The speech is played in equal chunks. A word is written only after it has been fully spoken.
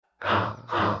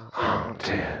The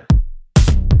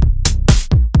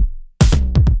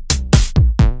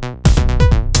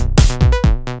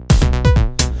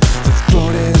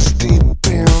throat is deep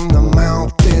and the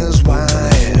mouth is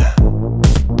wide.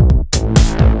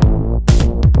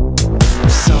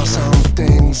 Saw some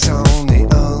things on the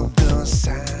other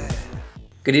side.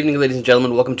 Good evening, ladies and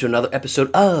gentlemen. Welcome to another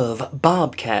episode of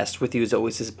Bobcast. With you, as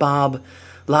always, is Bob,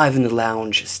 live in the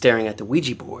lounge, staring at the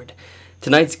Ouija board.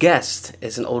 Tonight's guest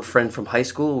is an old friend from high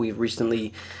school. We've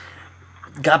recently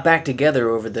got back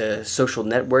together over the social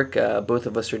network. Both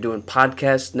of us are doing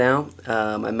podcasts now.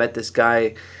 I met this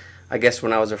guy, I guess,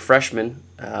 when I was a freshman.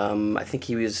 I think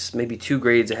he was maybe 2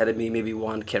 grades ahead of me, maybe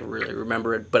 1. Can't really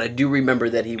remember it. But I do remember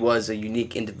that he was a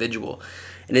unique individual.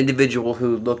 An individual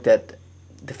who looked at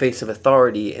the face of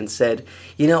authority and said,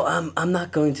 I'm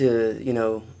not going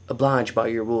to, oblige by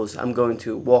your rules. I'm going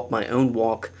to walk my own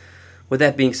walk. With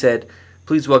that being said,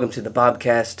 please welcome to the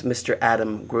Bobcast, Mr.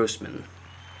 Adam Grossman.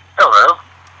 Hello.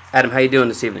 Adam, how you doing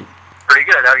this evening? Pretty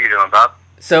good. How are you doing, Bob?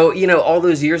 So, all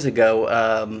those years ago,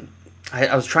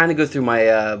 I was trying to go through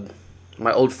my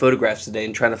my old photographs today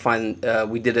and trying to find,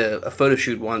 we did a photo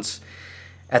shoot once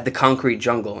at the Concrete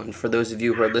Jungle. And for those of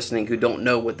you who are listening who don't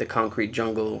know what the Concrete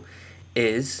Jungle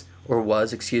is, or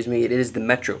was, it is the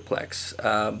Metroplex.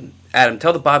 Adam,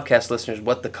 tell the Bobcast listeners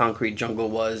what the Concrete Jungle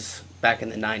was back in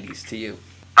the 90s to you.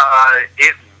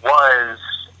 It was,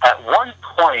 at one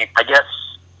point, I guess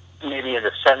maybe in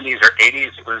the 70s or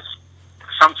 80s, it was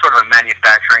some sort of a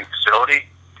manufacturing facility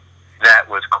that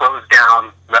was closed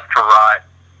down, left to rot.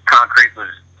 Concrete was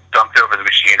dumped over the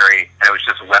machinery, and it was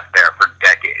just left there for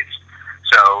decades.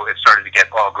 So it started to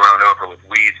get all grown over with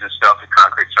weeds and stuff. The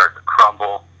concrete started to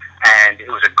crumble, and it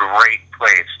was a great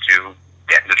place to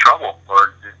get into trouble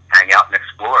or hang out and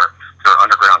explore. There were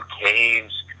underground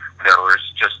caves. There was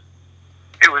just,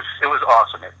 it was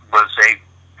awesome. It was a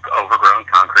overgrown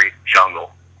concrete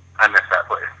jungle. I miss that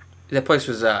place. That place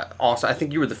was awesome. I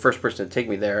think you were the first person to take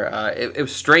me there. It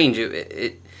was strange.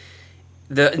 The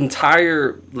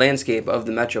entire landscape of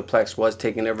the Metroplex was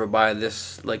taken over by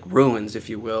this, ruins, if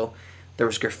you will. There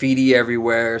was graffiti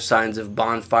everywhere, signs of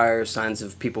bonfires, signs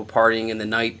of people partying in the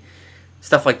night.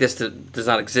 Stuff like this does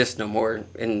not exist no more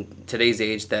in today's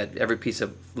age, that every piece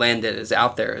of land that is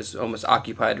out there is almost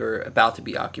occupied or about to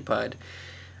be occupied.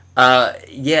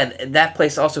 That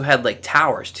place also had,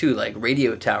 towers, too,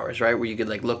 radio towers, right, where you could,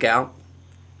 look out.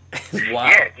 Wow.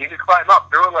 Yeah, you could climb up.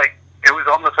 There were, it was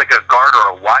almost like a guard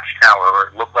or a watchtower, or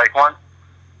it looked like one.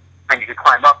 And you could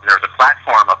climb up, and there was a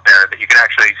platform up there that you could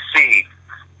actually see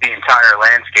the entire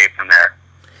landscape from there.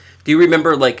 Do you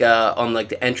remember, on,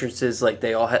 the entrances,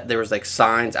 they all had, there was,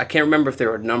 signs? I can't remember if there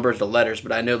were numbers or letters,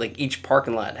 but I know, each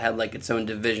parking lot had, its own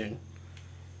division.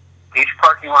 Each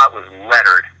parking lot was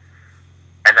lettered,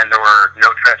 and then there were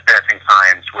no trespassing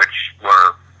signs, which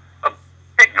were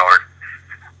ignored.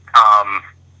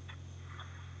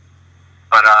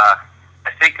 But I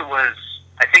think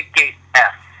gate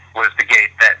F was the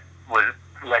gate that led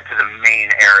to the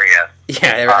main area.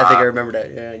 Yeah, I think I remember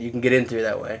that. Yeah, you can get in through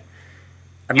that way.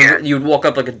 I mean, you would walk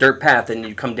up a dirt path and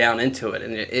you'd come down into it.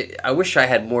 And I wish I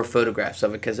had more photographs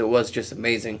of it because it was just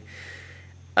amazing.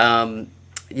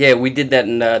 We did that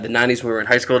in the 90s when we were in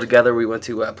high school together. We went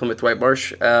to Plymouth White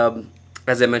Marsh.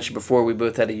 As I mentioned before, we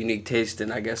both had a unique taste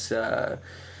in, I guess,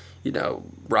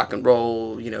 rock and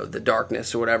roll, the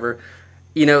darkness or whatever.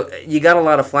 You got a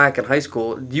lot of flack in high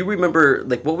school. Do you remember,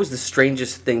 what was the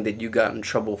strangest thing that you got in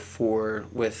trouble for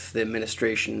with the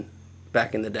administration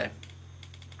back in the day?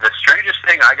 The strangest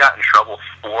thing I got in trouble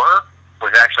for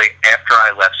was actually after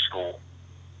I left school.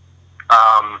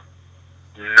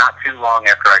 Not too long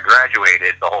after I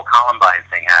graduated, the whole Columbine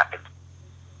thing happened.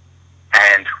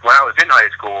 And when I was in high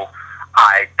school,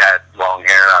 I had long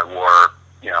hair. I wore,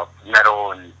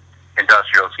 metal and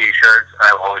industrial T-shirts.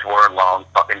 I always wore a long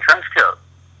fucking trench coat.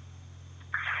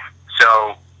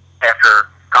 So after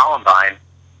Columbine,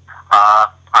 I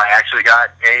actually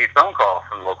got a phone call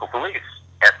from the local police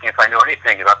asking if I knew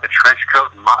anything about the trench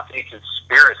coat and mafia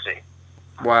conspiracy.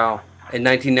 Wow. In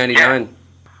 1999. Yeah.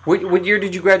 What year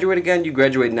did you graduate again? You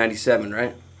graduated in 97,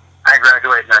 right? I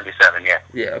graduated in 97, yeah.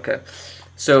 Yeah, okay.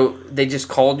 So they just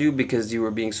called you because you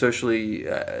were being socially,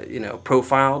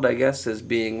 profiled, I guess, as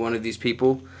being one of these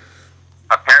people?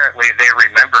 Apparently they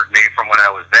remembered me from when I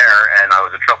was there, and I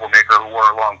was a troublemaker who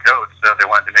wore long coats, so they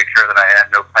wanted to make sure that I had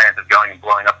no plans of going and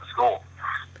blowing up the school.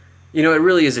 It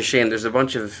really is a shame. There's a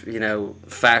bunch of,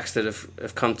 facts that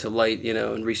have come to light,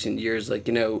 in recent years.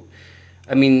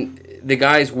 The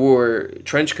guys wore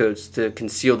trench coats to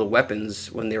conceal the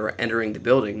weapons when they were entering the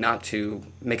building, not to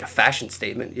make a fashion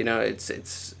statement.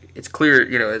 It's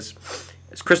clear, as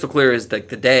as crystal clear as like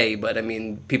the day. But I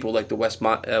mean, people like the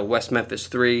West Memphis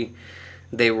Three,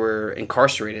 they were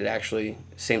incarcerated. Actually,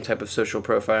 same type of social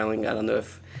profiling. I don't know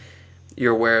if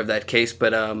you're aware of that case,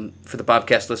 but for the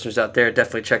Bobcast listeners out there,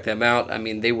 definitely check them out. I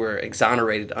mean, they were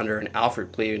exonerated under an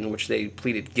Alfred plea in which they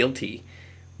pleaded guilty,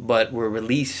 but were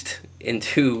released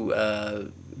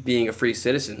into being a free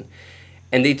citizen.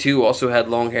 And they too also had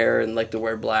long hair and liked to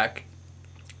wear black,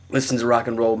 listen to rock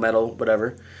and roll, metal,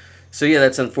 whatever. So yeah,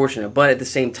 that's unfortunate. But at the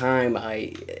same time,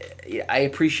 I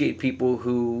appreciate people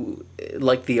who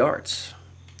like the arts.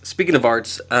 Speaking of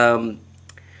arts,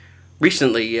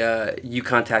 recently you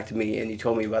contacted me and you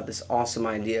told me about this awesome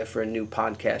idea for a new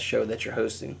podcast show that you're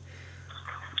hosting.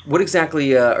 What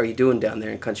exactly are you doing down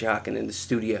there in Conshohocken in the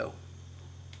studio?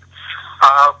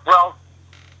 Well,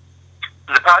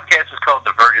 the podcast is called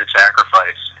The Virgin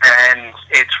Sacrifice, and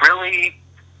it's really,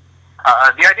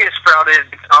 the idea sprouted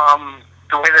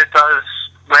the way that it does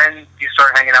when you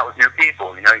start hanging out with new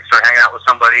people. You know, you start hanging out with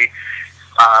somebody,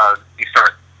 you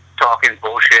start talking,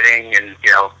 bullshitting, and,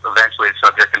 you know, eventually the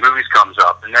subject of movies comes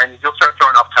up, and then you'll start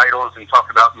throwing off titles and talk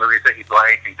about movies that you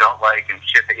like and don't like and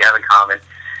shit that you have in common.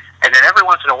 And then every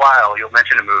once in a while, you'll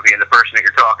mention a movie, and the person that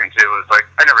you're talking to is like,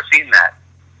 I've never seen that.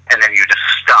 And then you just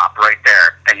stop right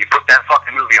there, and you put that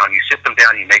fucking movie on, you sit them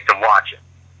down, and you make them watch it.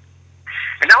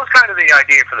 And that was kind of the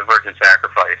idea for the Virgin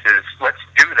Sacrifice, is let's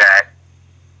do that.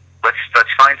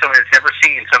 Let's find someone that's never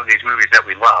seen some of these movies that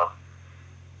we love,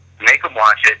 make them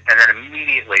watch it, and then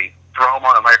immediately throw them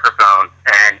on a microphone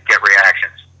and get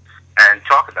reactions and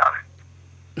talk about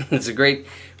it. It's a great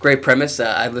premise.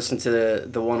 I listened to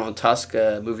the one on Tusk,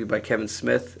 a movie by Kevin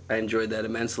Smith. I enjoyed that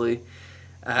immensely.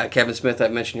 Kevin Smith,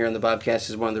 I've mentioned here on the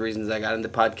Bobcast, is one of the reasons I got into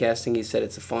podcasting. He said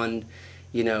it's a fun,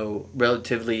 you know,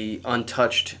 relatively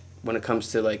untouched when it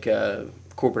comes to like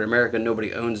corporate America.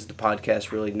 Nobody owns the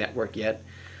podcast really network yet,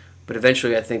 but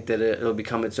eventually I think that it'll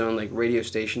become its own like radio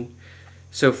station.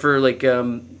 So for like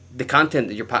the content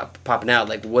that you're popping out,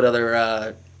 like what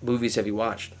other movies have you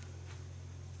watched?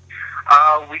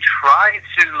 We try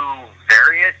to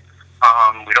vary it.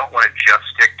 We don't want to just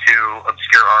stick to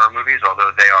obscure horror movies,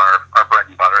 although they are our bread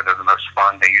and butter. They're the most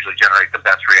fun. They usually generate the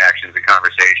best reactions and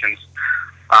conversations.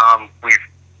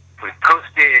 We've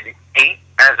posted 8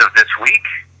 as of this week,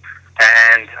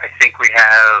 and I think we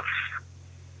have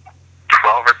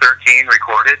 12 or 13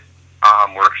 recorded.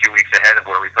 We're a few weeks ahead of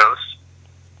where we post.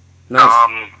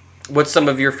 Nice. What's some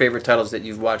of your favorite titles that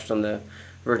you've watched on the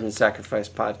Virgin Sacrifice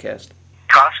podcast?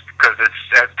 Tusk, because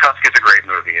Tusk is a great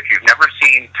movie. If you've never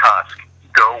seen Tusk,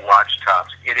 go watch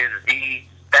Tusk. It is the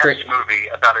best movie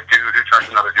about a dude who turns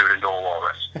another dude into a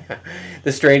walrus.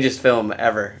 The strangest film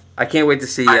ever. I can't wait to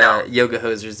see Yoga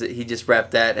Hosers. He just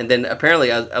wrapped that. And then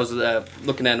apparently I was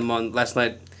looking at him on last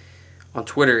night on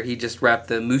Twitter. He just wrapped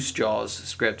the Moose Jaws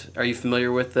script. Are you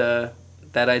familiar with that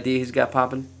idea he's got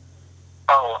popping?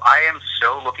 Oh, I am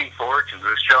so looking forward to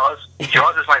Moose Jaws.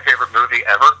 Jaws is my favorite movie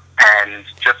ever, and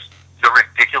just the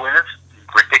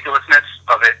ridiculousness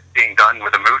of it being done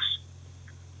with a moose.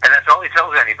 And that's all he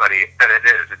tells anybody that it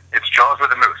is. It's Jaws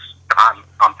with a moose.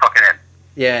 I'm fucking in.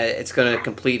 Yeah, it's going to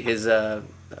complete his,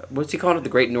 what's he calling it? The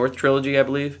Great North Trilogy, I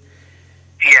believe?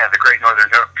 Yeah, the Great Northern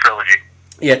Trilogy.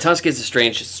 Yeah, Tusk is a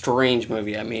strange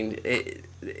movie. I mean,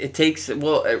 it takes,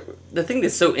 well, the thing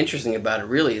that's so interesting about it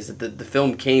really is that the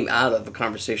film came out of a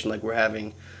conversation like we're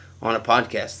having on a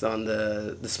podcast, on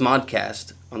the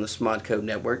Smodcast, on the Smodcode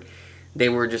Network. They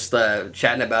were just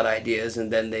chatting about ideas,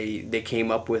 and then they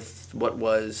came up with what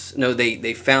was... No,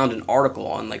 they found an article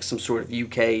on like some sort of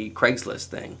UK Craigslist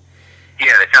thing.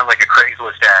 Yeah, they found like a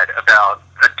Craigslist ad about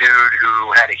a dude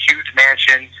who had a huge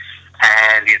mansion,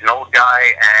 and he's an old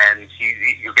guy, and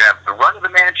you can have the run of the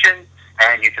mansion,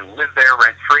 and you can live there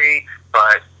rent-free,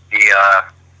 but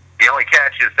the only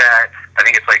catch is that I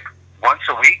think it's like once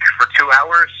a week for 2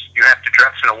 hours, you have to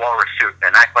dress in a walrus suit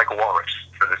and act like a walrus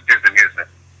for this dude's amusement.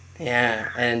 Yeah,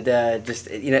 and just,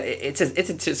 you know, it's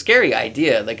a scary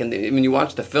idea. Like, when you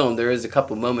watch the film, there is a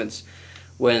couple moments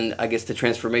when I guess the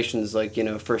transformation's like, you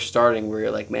know, first starting, where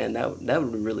you're like, man, that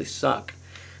would really suck.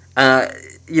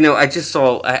 You know, I just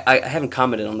saw, I haven't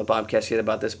commented on the Bobcast yet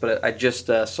about this, but I just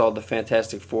saw the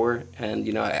Fantastic Four, and,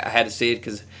 you know, I had to see it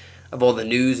because of all the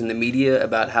news and the media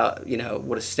about how, you know,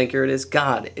 what a stinker it is.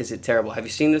 God, is it terrible. Have you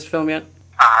seen this film yet?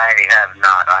 I have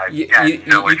not.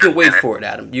 You can wait for it,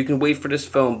 Adam. You can wait for this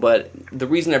film, but the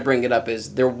reason I bring it up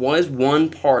is there was one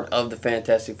part of the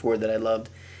Fantastic Four that I loved,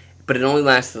 but it only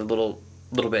lasted a little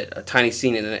bit, a tiny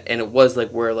scene in it, and it was like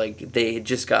where like they had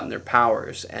just gotten their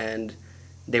powers and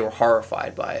they were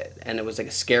horrified by it, and it was like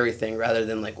a scary thing rather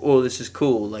than like, oh, this is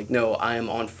cool. Like, no, I am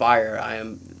on fire.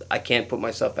 I can't put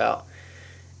myself out.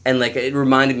 and like it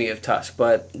reminded me of Tusk,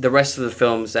 but the rest of the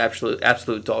film is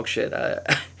absolute dog shit.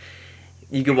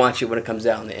 You can watch it when it comes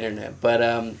out on the internet. But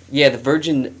yeah, The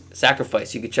Virgin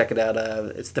Sacrifice. You can check it out.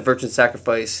 It's The Virgin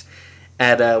Sacrifice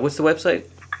at what's the website?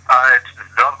 It's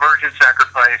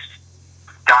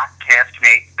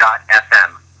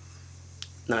thevirginsacrifice.castmate.fm.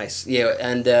 Nice. Yeah,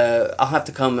 and I'll have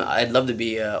to come. I'd love to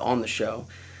be on the show.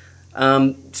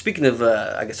 Speaking of,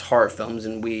 I guess, horror films,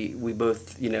 and we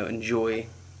both, enjoy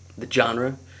the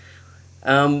genre.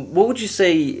 What would you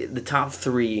say the top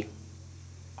 3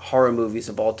 horror movies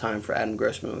of all time for Adam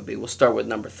Grossman would be? We'll start with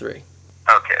number 3. Okay,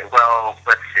 well,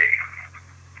 let's see.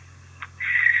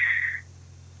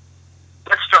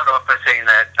 Let's start off by saying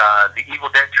that the Evil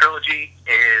Dead trilogy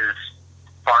is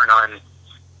far none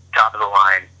top of the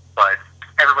line, but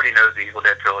everybody knows the Evil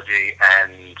Dead trilogy,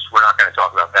 and we're not going to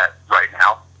talk about that right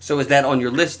now. So is that on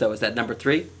your list, though? Is that number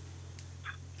 3?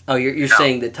 Oh, you're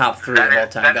saying the top 3 of all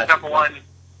time. That's number 1,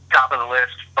 top of the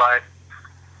list, but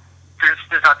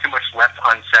there's not too much left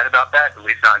unsaid about that, at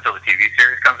least not until the TV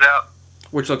series comes out.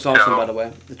 Which looks awesome, by the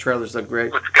way. The trailers look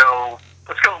great. Let's go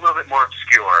a little bit more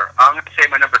obscure. I'm going to say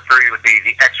my number 3 would be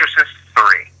The Exorcist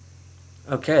 3.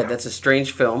 Okay, that's a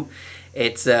strange film.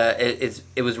 It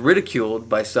was ridiculed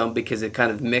by some because it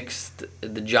kind of mixed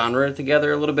the genre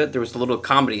together a little bit. There was a little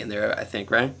comedy in there, I think,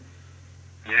 right?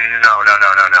 No.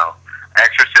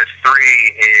 Exorcist 3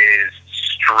 is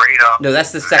straight up. No,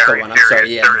 that's the second one. I'm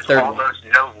sorry. Yeah, there's the third one. Almost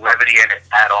no levity in it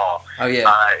at all. Oh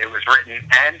yeah. It was written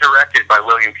and directed by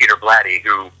William Peter Blatty,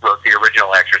 who wrote the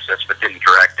original Exorcist but didn't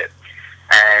direct it.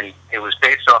 And it was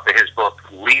based off of his book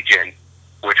Legion,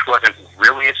 which wasn't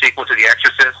really a sequel to The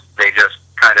Exorcist. They just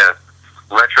kind of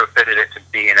retrofitted it to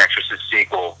be an Exorcist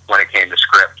sequel when it came to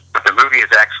script. But the movie is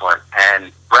excellent,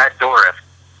 and Brad Dourif,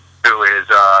 who is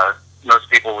most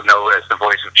people would know as the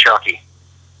voice of Chucky,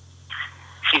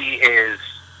 he is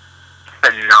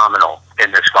phenomenal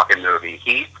in this fucking movie.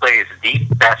 He plays the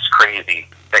best crazy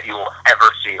that you will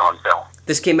ever see on film.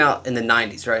 This came out in the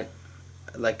 90s, right?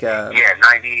 Yeah,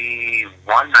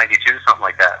 91, 92, something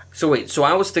like that. So wait, so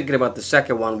I was thinking about the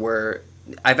second one where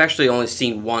I've actually only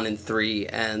seen 1 and 3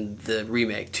 and the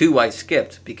remake. 2 I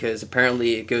skipped because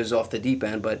apparently it goes off the deep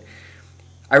end, but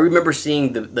I remember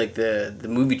seeing the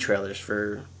movie trailers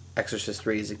for Exorcist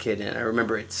 3 as a kid, and I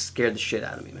remember it scared the shit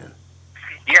out of me, man.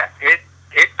 Yeah, it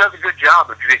does a good job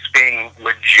of just being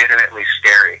legitimately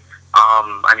scary.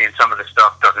 I mean, some of the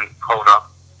stuff doesn't hold up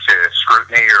to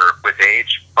scrutiny or with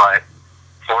age, but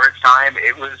for its time,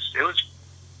 it was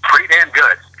pretty damn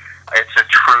good. It's a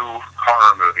true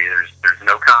horror movie. There's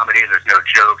no comedy, there's no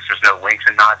jokes, there's no winks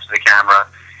and nods to the camera.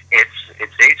 It's a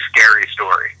scary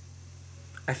story.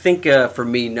 I think for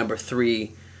me, number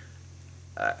 3,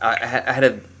 I had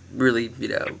to really,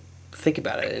 think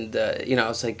about it. And, I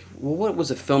was like, well, what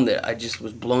was a film that I just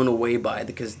was blown away by?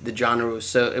 Because the genre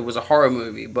was it was a horror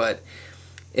movie, but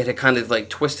it had kind of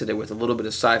twisted it with a little bit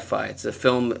of sci-fi. It's a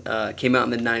film, came out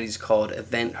in the 90s called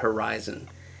Event Horizon.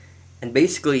 And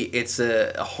basically, it's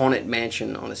a haunted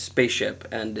mansion on a spaceship,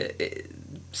 and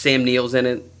Sam Neill's in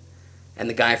it, and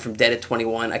the guy from Dead at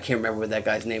 21. I can't remember what that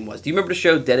guy's name was. Do you remember the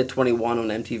show Dead at 21 on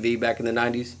MTV back in the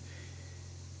 90s?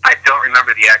 I don't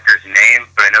remember the actor's name,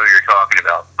 but I know what you're talking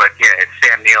about. But yeah, it's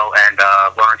Sam Neill and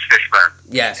Lawrence Fishburne.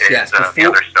 Yes. The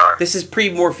other star. This is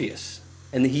pre-Morpheus,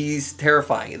 and he's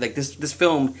terrifying. This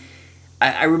film,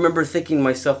 I remember thinking to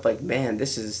myself, man,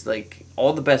 this is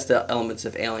all the best elements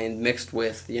of Alien mixed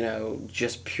with,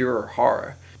 just pure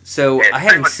horror. So I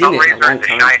haven't seen it in a long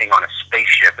time. Shining on a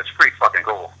spaceship. It's pretty fucking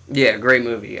cool. Yeah, great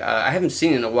movie. I haven't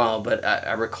seen it in a while, but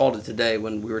I recalled it today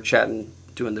when we were chatting,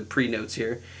 doing the pre-notes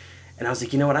here. And I was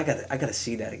like, you know what, I gotta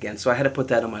see that again. So I had to put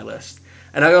that on my list.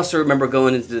 And I also remember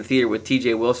going into the theater with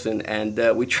TJ Wilson, and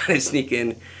we tried to sneak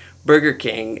in Burger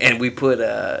King, and we put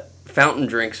fountain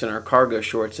drinks in our cargo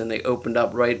shorts, and they opened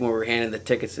up right when we were handing the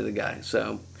tickets to the guy.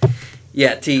 So,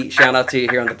 yeah, shout out to you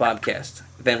here on the Bobcast,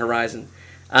 Event Horizon.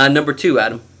 Number 2,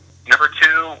 Adam. Number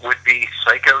 2 would be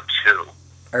Psycho 2.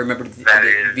 I remember the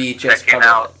VHS that came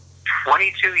cover. out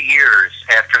 22 years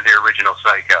after the original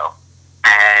Psycho,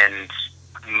 and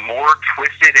more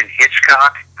twisted and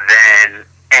Hitchcock than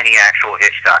any actual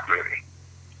Hitchcock movie.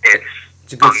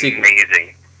 It's a good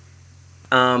amazing.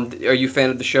 Sequel. Are you a fan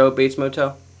of the show Bates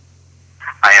Motel?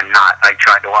 I am not. I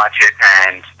tried to watch it,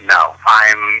 and no.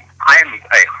 I'm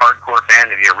a hardcore fan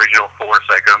of the original 4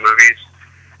 Psycho movies,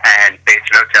 and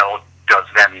Bates Motel does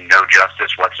them no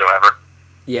justice whatsoever.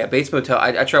 Yeah, Bates Motel.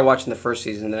 I tried watching the first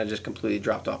season, and then I just completely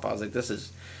dropped off. I was like, this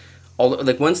is all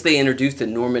once they introduced that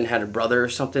Norman had a brother or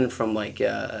something from a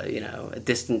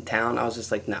distant town. I was just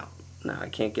like, no, I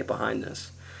can't get behind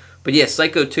this. But yeah,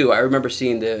 Psycho 2, I remember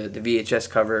seeing the VHS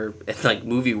cover at like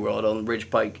Movie World on Ridge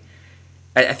Pike.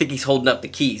 I think he's holding up the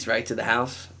keys, right, to the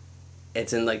house?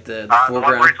 It's in like the The foreground.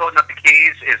 one where he's holding up the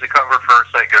keys is the cover for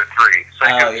Psycho 3.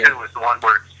 Psycho 2 is the one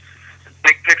where it's a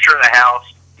big picture of the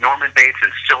house, Norman Bates in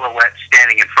silhouette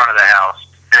standing in front of the house,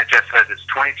 and it just says it's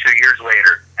 22 years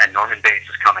later, and Norman Bates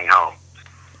is coming home.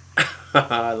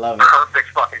 I love it. Perfect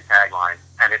fucking tagline,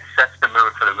 and it sets the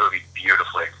mood for the movie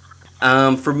beautifully.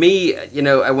 For me,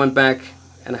 I went back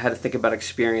and I had to think about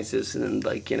experiences and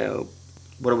like,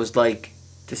 what it was like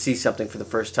to see something for the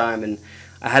first time. And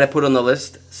I had to put on the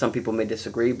list. Some people may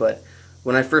disagree, but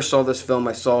when I first saw this film,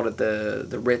 I saw it at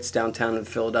the Ritz downtown in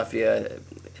Philadelphia,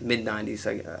 mid-90s.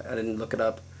 I didn't look it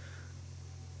up.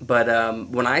 But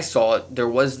when I saw it, there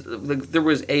was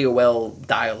AOL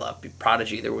dial-up,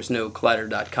 Prodigy. There was no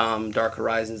Collider.com,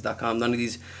 DarkHorizons.com, none of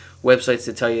these websites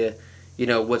that tell you,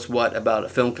 what's what about a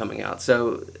film coming out.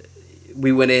 So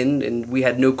we went in and we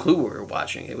had no clue what we were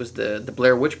watching. It was the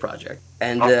Blair Witch Project.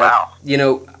 And, wow.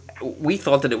 We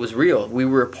thought that it was real. We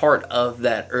were a part of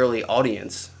that early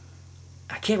audience.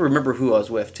 I can't remember who I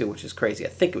was with, too, which is crazy. I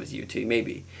think it was you two,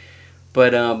 maybe.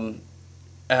 But,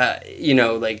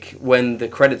 like when the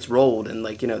credits rolled and,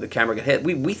 like, the camera got hit,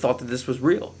 we thought that this was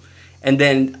real. And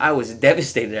then I was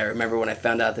devastated, I remember, when I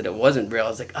found out that it wasn't real. I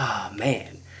was like, oh,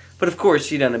 man. But, of course,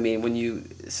 you know what I mean, when you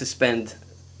suspend,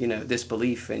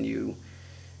 disbelief and you...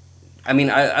 I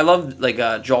mean, I love, like,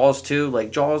 Jaws, too.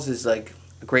 Like, Jaws is, like,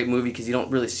 a great movie because you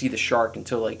don't really see the shark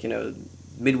until, like,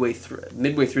 midway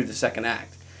through the second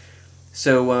act.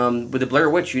 So, with the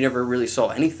Blair Witch, you never really saw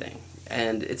anything.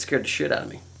 And it scared the shit out of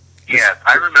me. Yeah,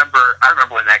 I remember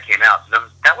when that came out.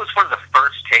 That was one of the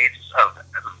first tastes of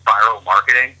viral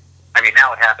marketing. I mean,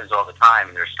 now it happens all the time,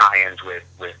 and there's tie-ins with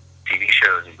TV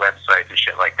shows and websites and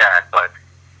shit like that. But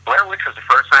Blair Witch was the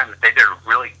first time that they did a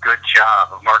really good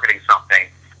job of marketing something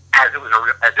as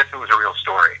if it was a real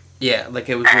story. Yeah, like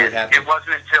it was really happening. It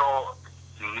wasn't until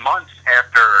months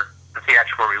after the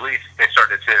theatrical release they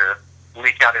started to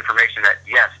leak out information that,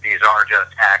 yes, these are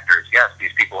just actors. Yes,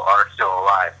 these people are still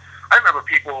alive. I remember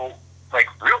people, like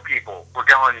real people, were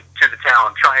going to the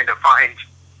town trying to find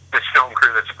this film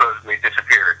crew that supposedly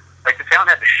disappeared. Like, the town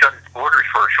had to shut its borders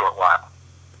for a short while.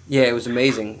 Yeah, it was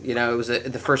amazing. It was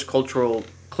the first cultural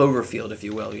Cloverfield, if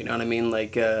you will. You know what I mean?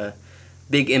 Like,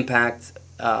 big impact.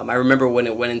 I remember when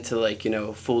it went into, like,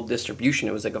 full distribution.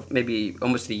 It was like maybe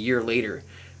almost a year later.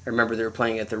 I remember they were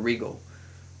playing at the Regal.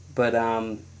 But,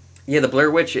 yeah, the Blair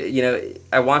Witch,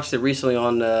 I watched it recently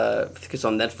on, I think it's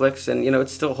on Netflix, and, it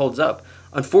still holds up.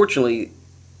 Unfortunately,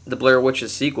 the Blair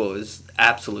Witch's sequel is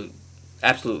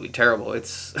absolutely terrible.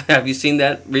 Have you seen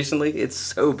that recently? It's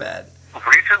so bad.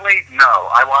 Recently, no.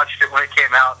 I watched it when it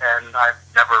came out, and I've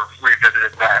never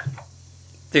revisited that.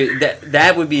 Dude,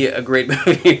 that would be a great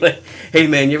movie. Like, hey,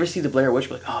 man, you ever see the Blair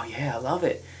Witch? Like, oh, yeah, I love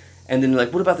it. And then,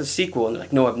 like, what about the sequel? And they're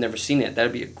like, no, I've never seen it.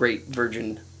 That'd be a great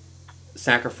virgin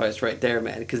sacrifice right there,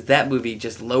 man. Because that movie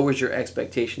just lowers your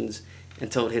expectations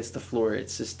until it hits the floor.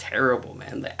 It's just terrible,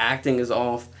 man. The acting is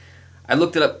off. I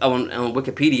looked it up on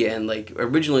Wikipedia, and, like,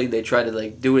 originally they tried to,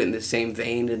 like, do it in the same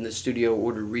vein, and the studio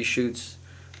ordered reshoots.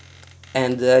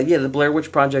 And, yeah, the Blair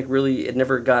Witch Project really, it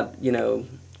never got, the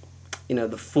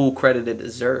full credit it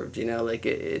deserved. Like,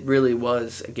 it really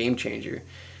was a game changer.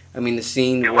 I mean, the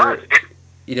scene where... It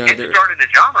started a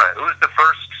genre. It was the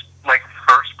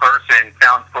first-person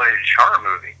found footage horror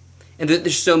movie. And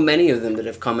there's so many of them that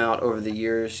have come out over the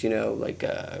years, like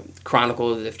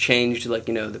Chronicle, that have changed, like,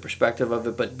 the perspective of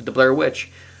it. But the Blair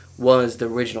Witch was the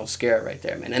original scare right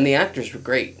there, man. And the actors were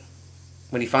great.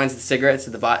 When he finds the cigarettes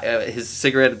at his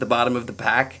cigarette at the bottom of the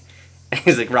pack, and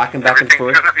he's, like, rocking back and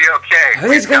forth. Everything's going to be okay.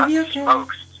 Everything's going to be okay.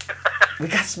 Smokes. We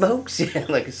got smokes. Yeah,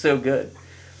 like, it's so good.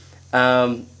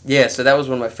 Yeah, so that was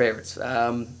one of my favorites.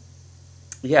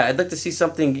 Yeah, I'd like to see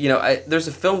something, there's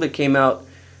a film that came out,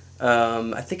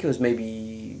 I think it was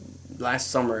maybe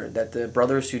last summer, that the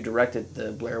brothers who directed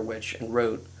the Blair Witch and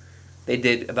wrote, they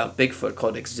did about Bigfoot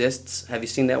called Exists. Have you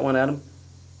seen that one, Adam?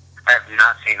 I have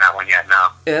not seen that one yet, no.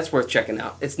 Yeah, that's worth checking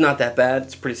out. It's not that bad.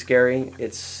 It's pretty scary.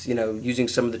 It's, using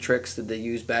some of the tricks that they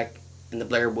used back in the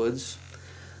Blair Woods.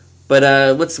 But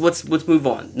let's move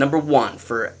on. Number one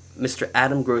for Mr.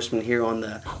 Adam Grossman here on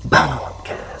the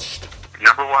Bobcast.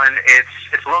 Number one, it's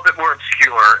a little bit more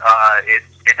obscure. It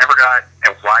never got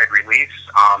a wide release.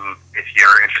 If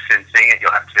you're interested in seeing it, you'll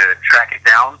have to track it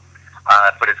down.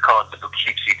 But it's called the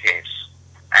Poughkeepsie Tapes,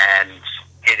 and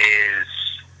it is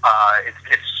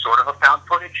it's sort of a found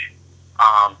footage,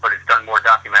 but it's done more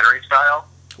documentary style.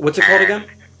 What's it called again?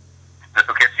 The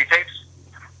Poughkeepsie Tapes.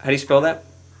 How do you spell that?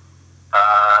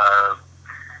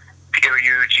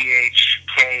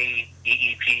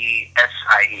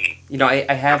 Poughkeepsie. You know,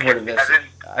 I have heard of this.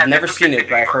 I've never seen it,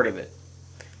 but I've heard of it.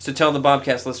 So tell the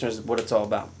Bobcast listeners what it's all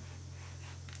about.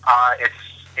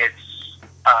 It's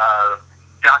a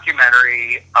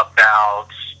documentary about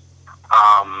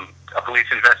a police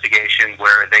investigation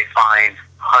where they find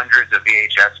hundreds of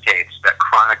VHS tapes that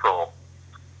chronicle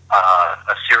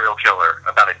a serial killer,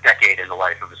 about a decade in the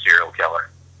life of a serial killer.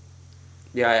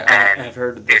 Yeah, I've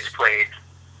heard of this. It's played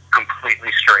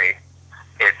completely straight.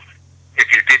 If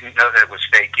you didn't know that it was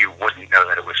fake, you wouldn't know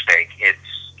that it was fake. It's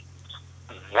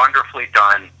wonderfully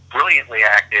done, brilliantly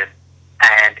acted,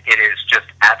 and it is just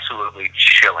absolutely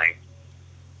chilling.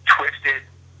 Twisted,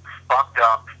 fucked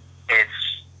up.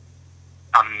 It's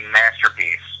a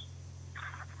masterpiece.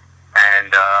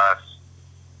 And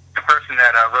the person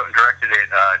that wrote and directed it,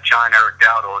 John Eric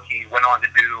Dowdle, he went on to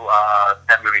do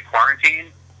that movie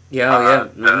Quarantine. Yeah,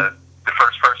 The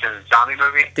first-person zombie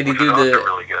movie. Did he do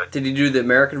really good. Did he do the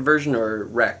American version or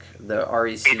Rec? The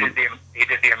REC. He did the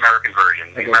American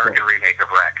version, the American remake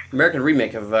of Rec. American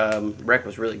remake of Rec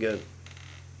was really good.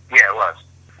 Yeah, it was.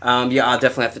 Yeah, I'll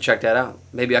definitely have to check that out.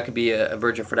 Maybe I could be a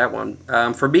virgin for that one.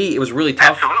 For me, it was really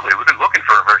tough. Absolutely, we've been looking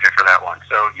for a virgin for that one,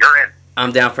 so you're in.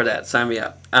 I'm down for that. Sign me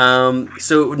up.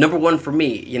 So number one for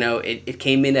me, you know, it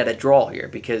came in at a draw here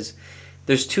because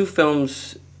there's two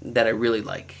films that I really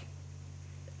like.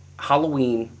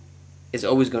 Halloween is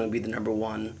always going to be the number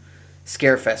one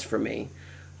scare fest for me.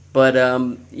 But,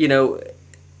 you know,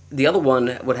 the other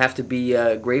one would have to be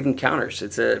Grave Encounters.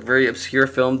 It's a very obscure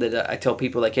film that I tell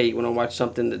people, like, hey, you want to watch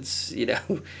something that's, you know...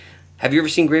 Have you ever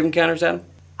seen Grave Encounters, Adam?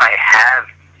 I have,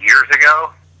 years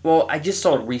ago. Well, I just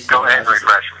saw it recently. Go ahead,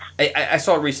 refresh me. I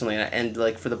saw it recently, and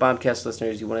like, for the Bobcast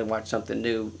listeners, you want to watch something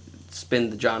new, spin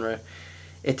the genre.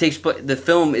 It takes place... The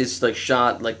film is, like,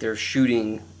 shot like they're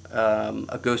shooting...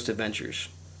 a Ghost Adventures.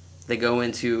 They go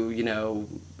into, you know,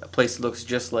 a place that looks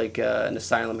just like an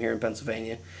asylum here in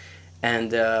Pennsylvania,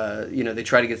 and you know, they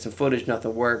try to get some footage,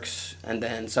 nothing works, and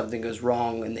then something goes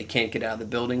wrong and they can't get out of the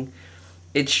building.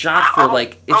 It's shot for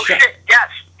like shit, yes.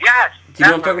 Do you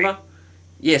know what I'm talking about?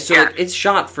 Yeah, so yes. It's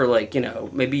shot for like, you know,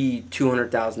 maybe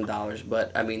 $200,000,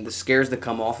 but I mean the scares that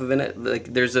come off of it,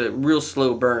 like there's a real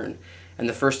slow burn, and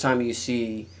the first time you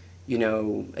see, you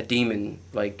know, a demon,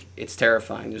 like, it's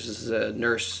terrifying. There's this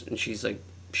nurse, and she's, like,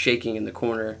 shaking in the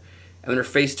corner. And when her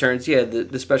face turns, yeah,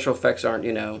 the special effects aren't,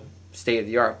 you know,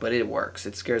 state-of-the-art, but it works.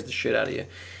 It scares the shit out of you.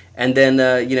 And then,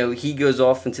 you know, he goes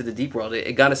off into the deep world.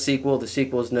 It got a sequel. The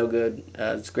sequel is no good.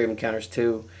 It's Grave Encounters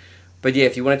 2. But, yeah,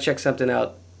 if you want to check something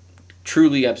out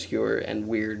truly obscure and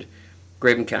weird,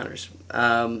 Grave Encounters.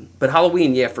 But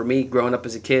Halloween, yeah, for me, growing up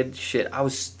as a kid, shit, I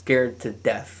was scared to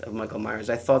death of Michael Myers.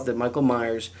 I thought that Michael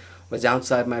Myers was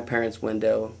outside my parents'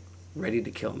 window, ready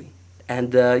to kill me.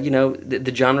 And, you know,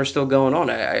 the genre's still going on.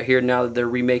 I hear now that they're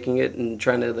remaking it and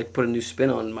trying to, like, put a new spin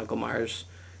on Michael Myers.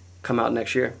 Come out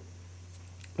next year.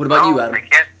 What about you, Adam? They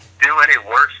can't do any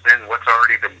worse than what's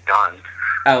already been done.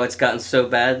 Oh, it's gotten so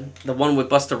bad. The one with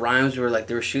Busta Rhymes where, like,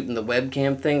 they were shooting the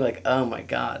webcam thing. Like, oh, my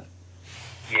God.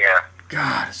 Yeah.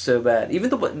 God, so bad. Even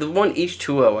the one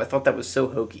H2O, I thought that was so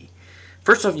hokey.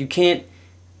 First off, you can't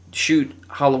shoot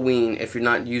Halloween if you're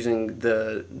not using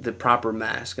the proper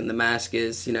mask, and the mask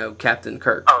is, you know, Captain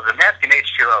Kirk. Oh, the mask in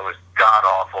H2O is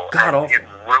god-awful. God-awful. It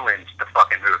ruins the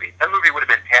fucking movie. That movie would have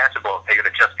been passable if they could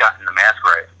have just gotten the mask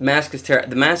right. Mask is terrible.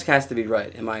 The mask has to be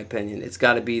right, in my opinion. It's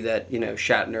got to be that, you know,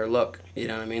 Shatner look. You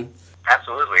know what I mean?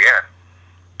 Absolutely, yeah.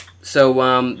 So,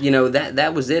 you know,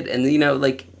 that was it. And, you know,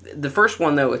 like, the first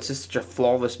one, though, it's just such a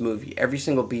flawless movie. Every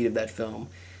single beat of that film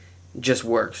just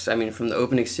works. I mean, from the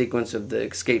opening sequence of the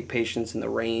escape patients in the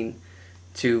rain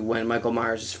to when Michael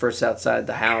Myers is first outside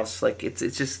the house, like,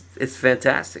 it's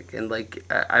fantastic. And, like,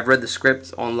 I've read the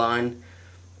script online,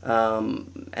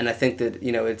 and I think that,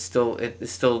 you know, it still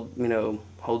you know,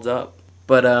 holds up.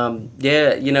 But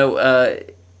yeah, you know,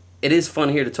 it is fun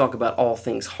here to talk about all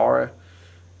things horror.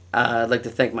 I'd like to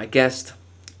thank my guest,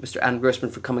 Mr. Adam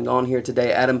Grossman, for coming on here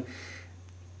today. Adam,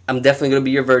 I'm definitely going to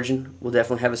be your virgin. We'll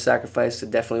definitely have a sacrifice.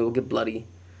 It definitely will get bloody.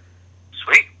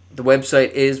 Sweet. The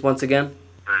website is, once again,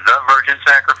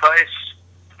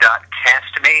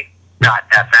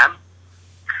 thevirginsacrifice.castme.fm.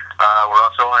 We're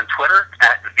also on Twitter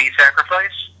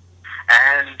 @thesacrifice,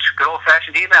 and good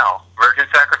old-fashioned email,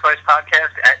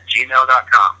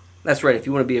 virginsacrificepodcast@gmail.com. That's right. If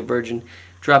you want to be a virgin,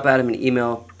 drop Adam an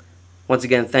email. Once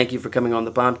again, thank you for coming on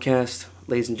the Bobcast.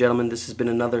 Ladies and gentlemen, this has been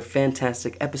another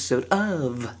fantastic episode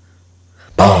of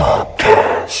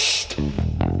Bobcast.